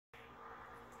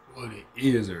What it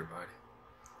is, everybody.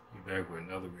 We're back with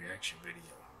another reaction video.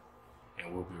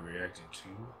 And we'll be reacting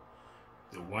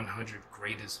to the 100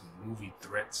 greatest movie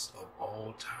threats of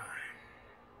all time.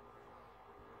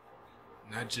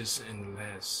 Not just in the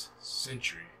last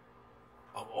century,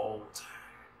 of all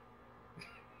time.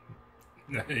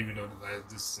 Not even of the last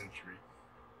this century.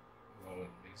 Well,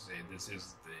 they say this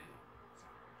is the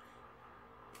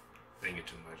thinking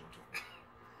too much into it.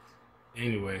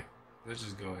 Anyway, let's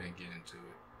just go ahead and get into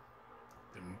it.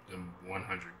 The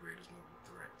 100 greatest movie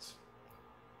threats.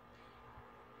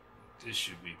 This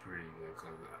should be pretty good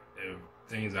because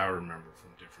things I remember from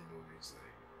different movies,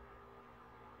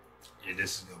 like, yeah,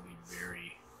 this is gonna be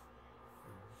very,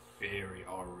 very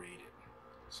R-rated.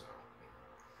 So,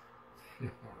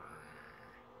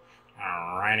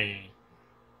 alrighty,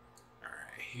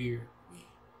 alright, here we go.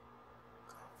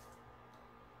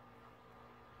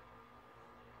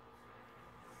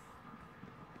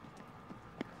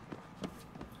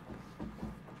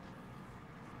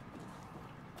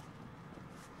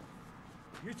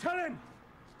 You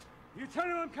tell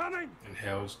him I'm coming! And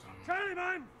Hell's coming. Tell him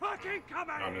I'm fucking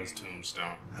coming! Oh, that's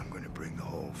Tombstone. I'm gonna bring the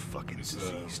whole fucking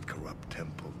diseased, corrupt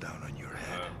temple down on your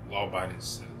head. Law-abiding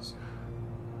citizen.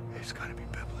 It's gotta be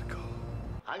biblical.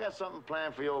 I got something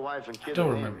planned for your wife and I kids. don't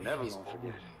They remember. ain't never He's gonna old.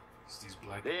 forget it. It's these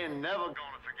black. They ain't never gonna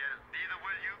forget it. Neither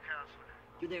will you,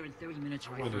 counselor. You're there in 30 minutes,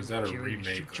 right? Whether is that a Jerry, remake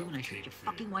I shoot you, of and I shoot Cape your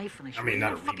Fear? fucking wife, and I shoot I mean, not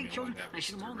your a fucking remake, children, that and I was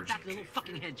shoot them the all in the back of their original little Cape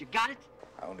fucking Fear. heads. You got it?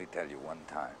 I only tell you one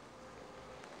time.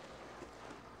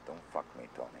 Don't fuck me,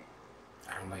 Tony.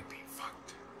 I don't like being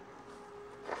fucked.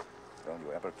 Don't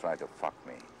you ever try to fuck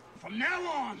me. From now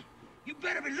on, you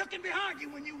better be looking behind you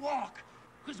when you walk.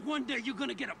 Because one day you're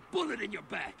gonna get a bullet in your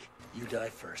back. You die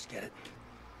first, get it?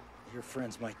 Your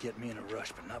friends might get me in a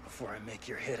rush, but not before I make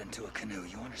your head into a canoe.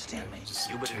 You understand me?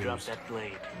 You better drop that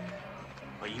blade,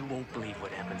 or you won't believe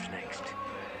what happens next,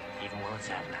 even while it's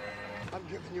happening. I'm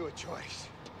giving you a choice.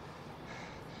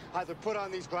 Either put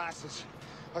on these glasses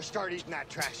or start eating that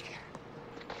trash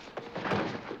can.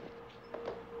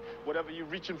 Whatever you're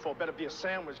reaching for better be a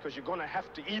sandwich, because you're gonna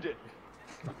have to eat it.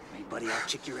 Hey, buddy, I'll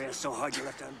kick your ass so hard you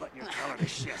have to unbutton your collar to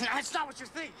shit. That's not what you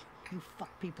think. You fuck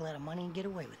people out of money and get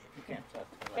away with it. You can't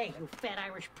talk to Hey, you fat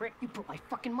Irish prick, you put my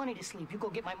fucking money to sleep. You go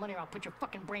get my money or I'll put your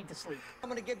fucking brain to sleep. I'm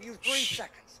gonna give you 3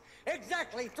 seconds.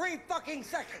 Exactly 3 fucking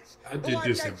seconds. I did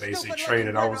this in basic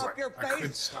training. I was like, I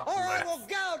couldn't stop or I laughing. will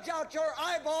gouge out your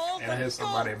eyeballs And I had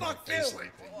somebody in my fuck face you.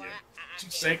 like that. Yeah. 2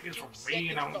 seconds from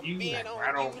being on you, like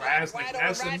right on rise, like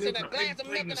that's a nigga playing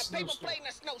the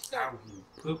snowstorm.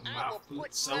 I will put my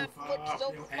foot so far off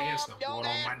your ass, the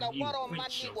water on my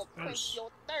knee will quench your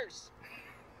thirst.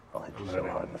 I'll hit you so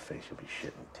hard in the face you'll be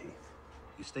shitting teeth.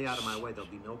 You stay out of my way, there'll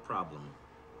be no problem.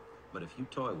 But if you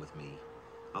toy with me,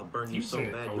 I'll burn you He's so in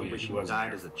it. bad Oh, you'll yeah, wish he you wasn't died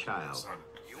there as a for it. child.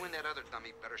 You and that other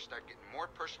dummy better start getting more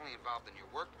personally involved in your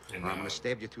work, And, or I'm gonna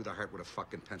stab you through the heart with a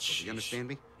fucking pencil. Do you understand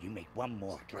me? You make one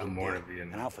more drop more dead, to be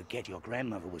in and I'll forget your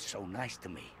grandmother was so nice to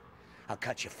me. I'll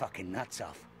cut your fucking nuts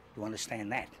off. You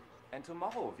understand that? And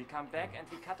tomorrow we come back and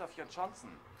we cut off your Johnson.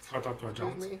 Cut off your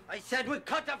Johnson? I said we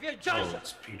cut off your Oh, Johnson.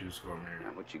 it's Peter's going there.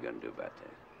 Now, what you gonna do about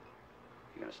that?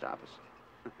 You gonna stop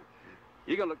us?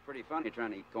 You're gonna look pretty funny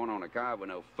trying to eat corn on a cob with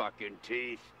no fucking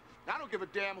teeth. I don't give a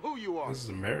damn who you are. This is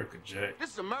America, Jack. This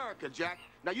is America, Jack.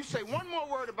 Now you say one more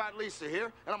word about Lisa here,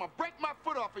 and I'm gonna break my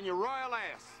foot off in your royal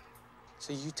ass.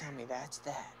 So you tell me that's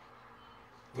that.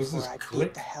 What's this Or I clip?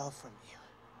 beat the hell from you.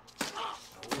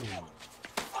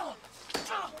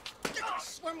 I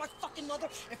swear my fucking mother,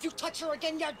 if you touch her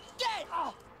again, you're dead!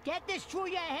 Get this through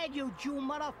your head, you Jew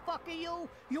motherfucker, you!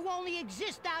 You only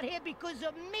exist out here because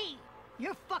of me!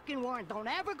 Your fucking warrant don't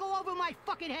ever go over my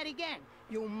fucking head again,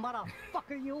 you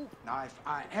motherfucker, you! Now, if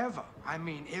I ever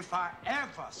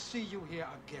see you here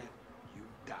again, you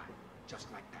die.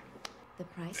 Just like that. The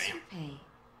price you pay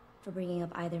for bringing up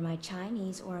either my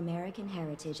Chinese or American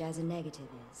heritage as a negative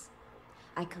is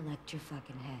I collect your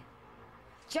fucking head.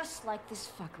 Just like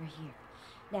this fucker here.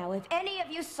 Now, if any of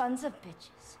you sons of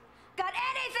bitches got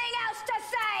anything else to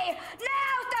say,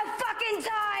 now's the fucking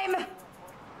time!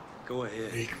 Go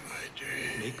ahead. Make my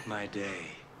day. Make my day.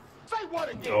 Say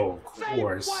what again? Oh, of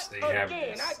course, Say they what have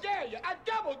again? this. I dare you. I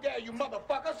double dare you,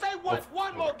 motherfucker. Say what Of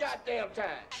one more course. goddamn time.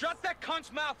 Shut that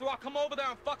cunt's mouth or I'll come over there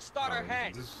and fuck start her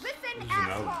head. Listen,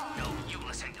 asshole! No, you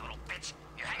listen, you little bitch.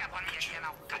 You hang up on me again,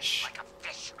 I'll cut you like a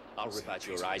fish. I'll rip out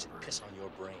your eyes and piss on your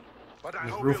brain. But I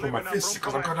There's hope room you for leave my enough fist room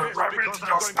because for I'm my gonna fist, rub it because into I'm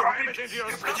your going to stomach. ram it into your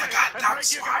And stomach break your and goddamn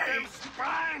break your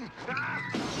spine. goddamn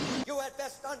spine. You had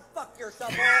best unfuck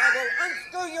yourself or I will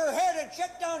unscrew your head and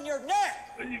shut down your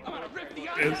neck. I'm gonna rip the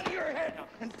eyes out of your head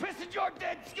and piss in your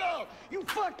dead skull. You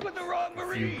fucked with the wrong You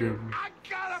Marine. do. I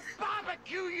gotta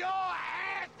barbecue your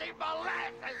head. nasty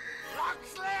molasses,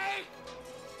 Loxley!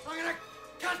 I'm gonna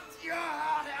cut your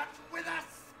heart out with a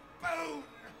spoon!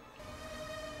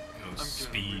 No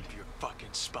speed. Rip your fucking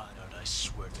spine out, I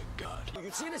swear to God.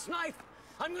 You see this knife?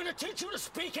 I'm gonna teach you to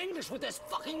speak English with this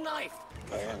fucking knife.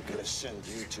 I am gonna send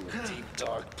you to a deep,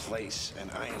 dark place, and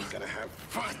I am gonna have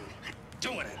fun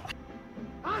doing it.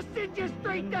 I'll send you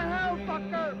straight to hell,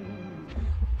 fucker!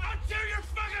 I'll tear your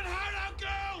fucking heart out,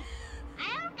 girl!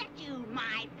 I'll get you,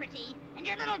 my pretty, and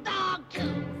your little dog, too.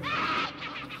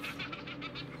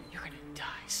 You're gonna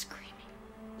die screaming.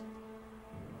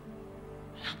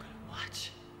 And I'm gonna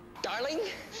watch. Darling,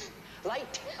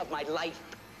 light of my life,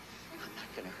 I'm not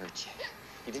gonna hurt you.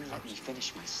 You didn't let me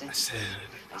finish my sentence.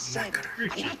 I said,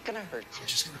 I'm not gonna hurt you.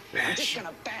 I'm just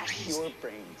gonna bash your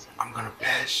brains. I'm gonna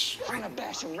bash. I'm gonna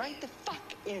bash them right the fuck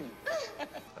in.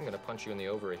 I'm gonna punch you in the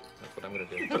ovary. That's what I'm gonna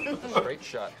do. Straight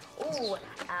shot. Ooh,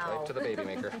 ow. Right to the baby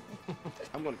maker.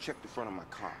 I'm gonna check the front of my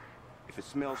car. If it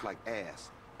smells like ass,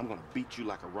 I'm gonna beat you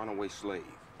like a runaway slave.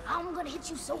 I'm gonna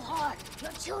hit you so hard,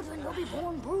 your children will be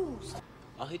born bruised.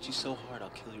 I'll hit you so hard, I'll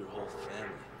kill your whole family.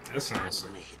 That sounds I'm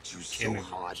gonna hit you so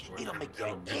hard, it'll make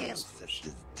your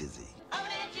ancestors dizzy. I'm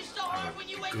gonna hit you so hard when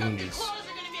you wake up, your clothes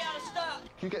are gonna be out of stock.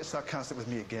 You get sarcastic with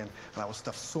me again, and I will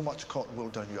stuff so much cotton wool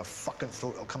down your fucking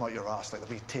throat it'll come out your ass like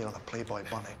the wee tail on a Playboy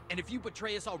bunny. And if you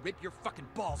betray us, I'll rip your fucking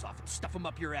balls off and stuff them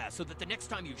up your ass so that the next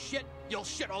time you shit, you'll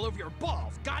shit all over your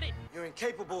balls. Got it? You're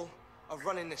incapable of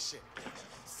running this shit.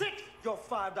 Sit your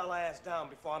 $5 ass down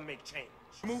before I make change.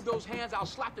 Move those hands, I'll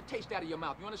slap the taste out of your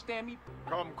mouth. You understand me?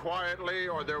 Come quietly,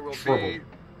 or there will Trouble. be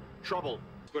trouble.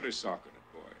 Put a sock in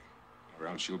it, boy. Or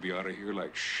else you'll be out of here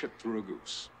like shit through a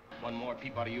goose. One more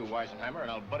peep out of you, Weisenheimer,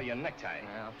 and I'll butter your necktie.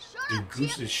 The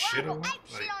goose is shit on? Like,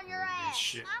 Shit on your ass.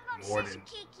 shit I'm more gonna than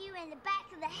kick you in the back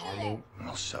of the head. normal.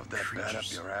 I'll shove that bat up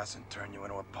your ass and turn you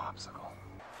into a popsicle.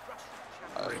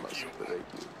 I must break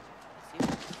you.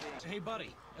 Hey,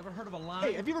 buddy, ever heard of a line?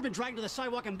 Hey, have you ever been dragged to the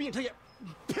sidewalk and beat until you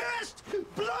pissed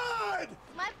blood?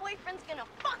 My boyfriend's gonna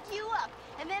fuck you up.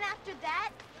 And then after that,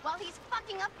 while he's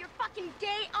fucking up your fucking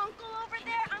gay uncle over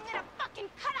there, I'm gonna fucking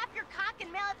cut off your cock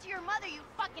and mail it to your mother, you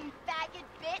fucking faggot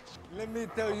bitch. Let me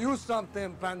tell you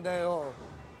something, pendejo.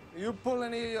 You pull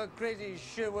any of your crazy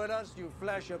shit with us, you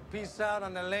flash a piece out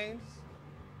on the lanes,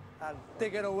 I'll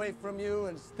take it away from you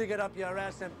and stick it up your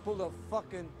ass and pull the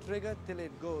fucking trigger till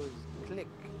it goes click.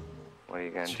 What are you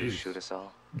gonna do, shoot us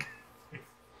all?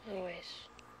 Always.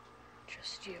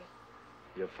 Just you.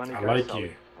 You're a funny I guy, like Sully.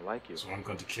 you. I like you. So I'm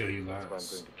going to kill you last.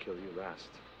 That's why I'm going to kill you last.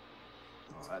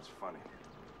 Oh, that's funny.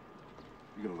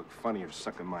 You're gonna look funnier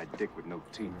sucking my dick with no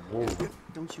teeth.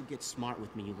 Don't you get smart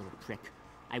with me, you little prick.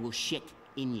 I will shit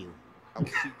in you. I will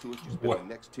see to it you spend the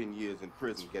next 10 years in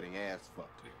prison getting ass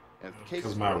fucked. And if Because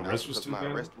cases my run out arrest was because too my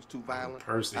violent? arrest was too violent,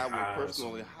 Personally I will hire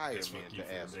personally some hire ass men fuck you to for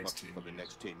the ass next fuck you 10 for the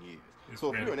next 10 years. It's So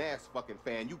if better. you're an ass fucking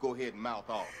fan, you go ahead and mouth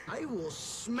off. I will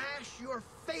smash your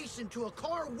face into a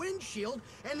car windshield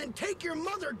and then take your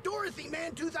mother, Dorothy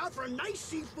Mantooth, out for a nice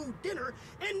seafood dinner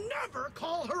and never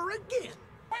call her again.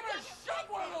 I'm gonna shove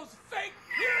one of those fake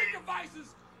hearing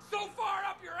devices so far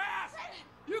up your ass,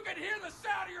 you can hear the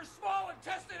sound of your small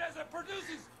intestine as it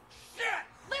produces shit!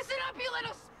 Listen up, you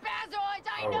little spazoids.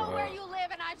 I know where you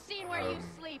live and I've seen where you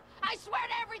sleep. I swear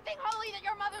to everything holy that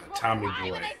your mothers will Tommy cry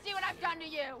boy. when they see what I've done to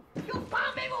you. You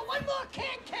bomb me with one more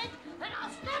can cake and I'll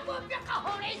snap up your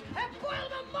cojones and boil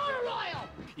them in motor oil.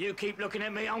 You keep looking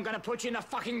at me, I'm gonna put you in the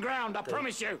fucking ground, I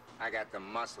promise you. I got the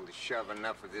muscle to shove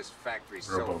enough of this factory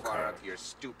so far RoboCop. up your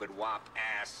stupid wop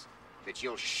ass that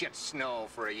you'll shit snow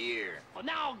for a year. Well,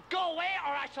 now go away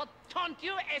or I shall taunt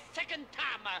you a second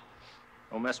time.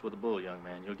 Don't mess with the bull, young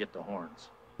man. You'll get the horns.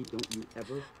 Don't you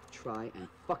ever try and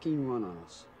fucking run on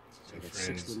us. They're I got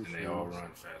friends, 6 little and they all friends,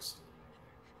 run faster.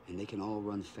 and they can all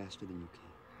run faster than you can.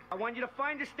 I want you to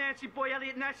find this Nancy boy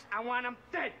Elliot Ness. I want him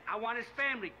dead. I want his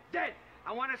family dead.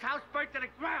 I want his house burnt to the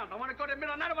ground. I want to go to the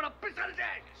middle of the night. I want to piss on his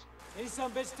ashes. Any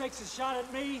some bitch takes a shot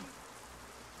at me,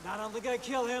 not only gonna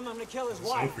kill him, I'm gonna kill his Is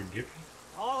wife. unforgiving?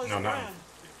 All his No, no. friends.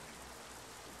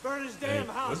 Burn his damn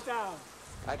house down.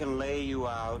 I can lay you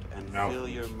out and No. fill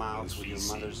your mouth with your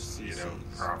VC, mother's you feces. know,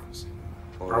 prophecy.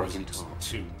 Or we Prophecy can talk.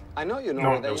 2. I know you know No,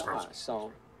 where that they was are, prophecy.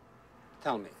 so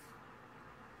tell me.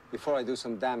 Before I do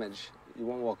some damage, you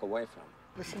won't walk away from.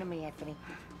 Listen to me, Anthony.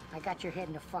 I got your head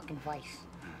in a fucking vice.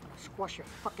 I'll squash your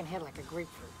fucking head like a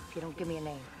grapefruit if you don't give me a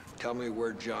name. Tell me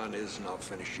where John is and I'll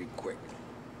finish you quick.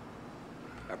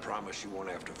 I promise you won't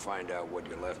have to find out what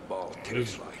your left ball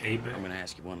tastes like. I'm gonna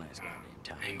ask you one last goddamn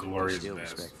time. Inglorious Still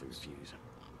Bastards. respectfully refuse.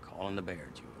 I'm calling the bear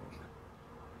Jew over.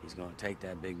 He's gonna take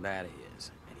that big bat of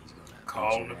his, and he's gonna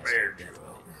Call punch the your ass bear to death Jew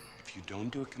with it. If you don't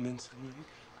do it convincingly,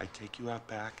 I take you out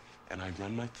back and I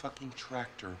run my fucking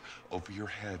tractor over your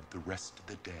head the rest of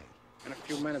the day. In a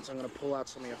few minutes, I'm gonna pull out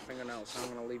some of your fingernails, and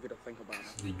I'm gonna leave you to think about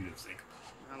it. Leave you to think about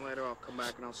it. And later, I'll come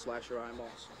back and I'll slash your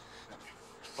eyeballs.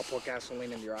 I'll pour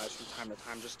gasoline in your eyes from time to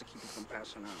time just to keep you from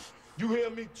passing out. You hear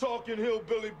me talking,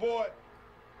 hillbilly boy?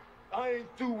 I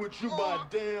ain't through with you by a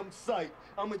damn sight.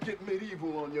 I'm gonna get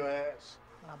medieval on your ass.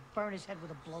 I'll burn his head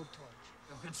with a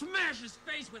blowtorch. And smash his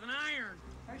face with an iron.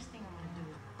 First thing I'm gonna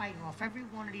do is bite off every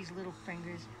one of these little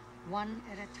fingers, one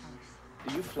at a time.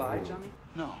 Do you fly, Johnny?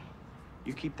 No.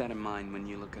 You keep that in mind when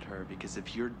you look at her, because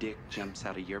if your dick jumps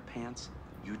out of your pants,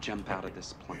 you jump out of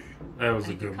this plane. That was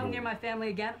a And good if you come move. near my family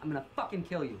again, I'm gonna fucking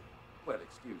kill you. Well,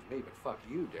 excuse me, but fuck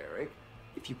you, Derek.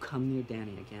 If you come near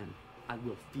Danny again, I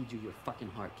will feed you your fucking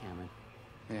heart, Cameron.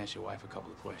 Let me ask your wife a couple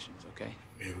of questions, okay?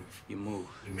 Move. You move.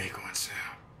 You make one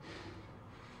sound.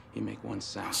 You make one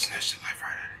sound. I'll snatch the life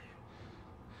right out of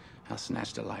you. I'll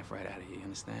snatch the life right out of you, you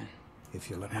understand? If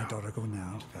you let my daughter go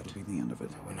now, that'll be the end of it.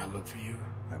 I will not look for you.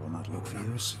 I will not look for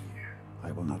you. Pursue you.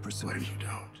 I will not pursue What you. if you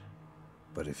don't?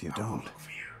 But if you I will don't, look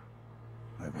for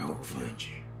you. I will look for you. Find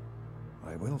you.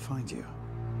 I will find you.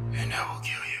 And I will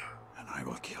kill you. And I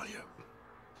will kill you.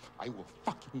 I will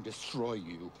fucking destroy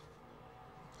you.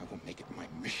 I will make it my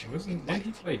mission. Didn't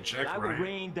he play Jack I will Ryan?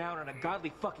 rain down an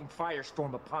ungodly fucking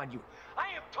firestorm upon you. I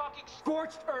am talking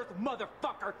scorched earth,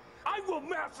 motherfucker. I will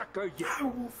massacre you. I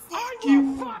will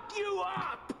fuck you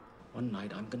up. One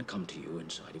night, I'm gonna come to you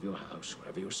inside of your house,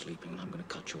 wherever you're sleeping, and I'm gonna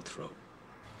cut your throat.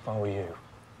 If I were you,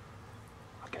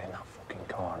 I'd get in that fucking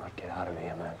car and I'd get out of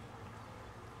here, man.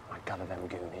 I'd gather them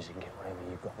goonies and get whatever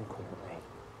you've got and call it me.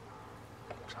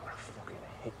 Because I'm gonna fucking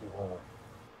hit you all.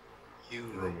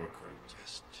 You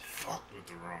just fucked with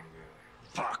the wrong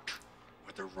guy. fucked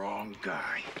with the wrong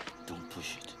guy. Don't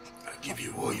push it. I'll give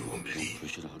you a war you won't believe. Don't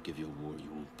push it, I'll give you a war you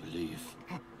won't believe.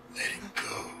 Let it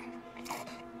go.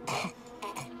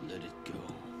 Let it go.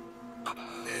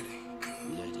 Let it go.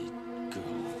 Let it go.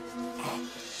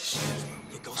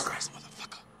 You Ghostface,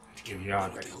 motherfucker. Give y'all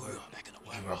that word.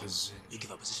 Give up position. You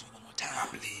give up position one more time. I'll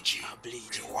bleed you. I'll bleed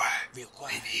you. Real quiet. Real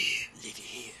quiet. Live here. Live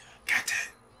here. Got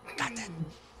that. Got that. You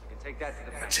can take that to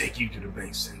the bank. Take you to the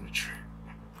bank cemetery.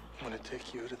 I'm gonna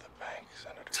take you to the bank,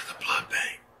 Senator. To the blood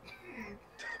bank.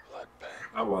 To the blood bank.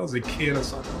 I was a kid or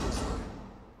something. I was like,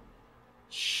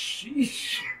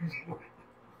 sheesh. I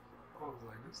was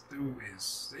like, this dude is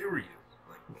serious.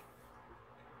 Like,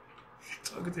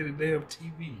 talking to the damn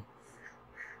TV.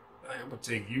 I'm gonna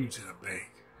take you to the bank.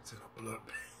 To the blood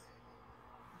bank.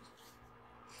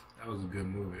 That was a good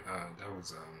movie. That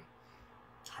was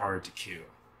Hard to Kill.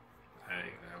 That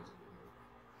was a good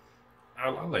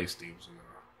movie. I like Steven Seagal.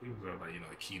 People are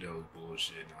like, keto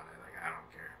bullshit and all that. Like, I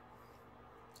don't care.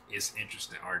 It's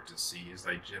interesting art to see. It's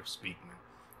like Jeff Speakman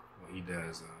when he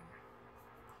does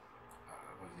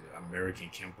American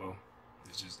Kimpo.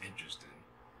 It's just interesting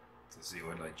to see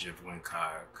what like Jeff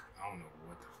Wincock. I don't know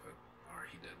what the fuck art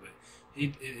he does, but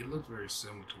it looks very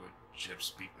similar to what Jeff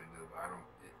Speakman does. But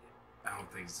I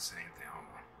don't think it's the same thing. I don't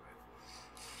know.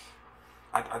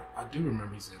 But I do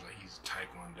remember he said like he's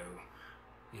Taekwondo,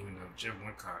 even though Jeff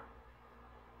Wincock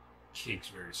kicks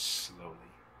very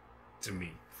slowly to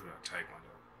me for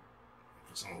Taekwondo,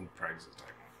 for someone who practices Taekwondo.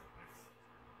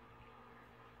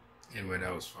 Anyway,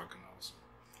 that was fucking awesome.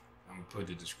 I'm gonna put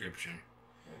the description.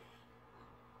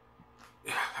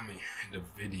 I mean, the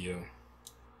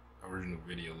original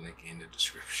video link in the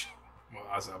description. Well,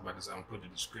 I was about to say, I'm gonna put the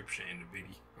description in the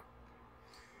video.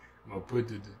 I'm gonna put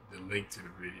the link to the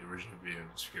original video in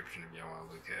the description if y'all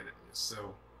wanna look at it.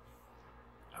 So,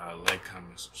 like,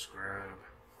 comment, subscribe,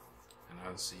 and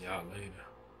I'll see y'all later.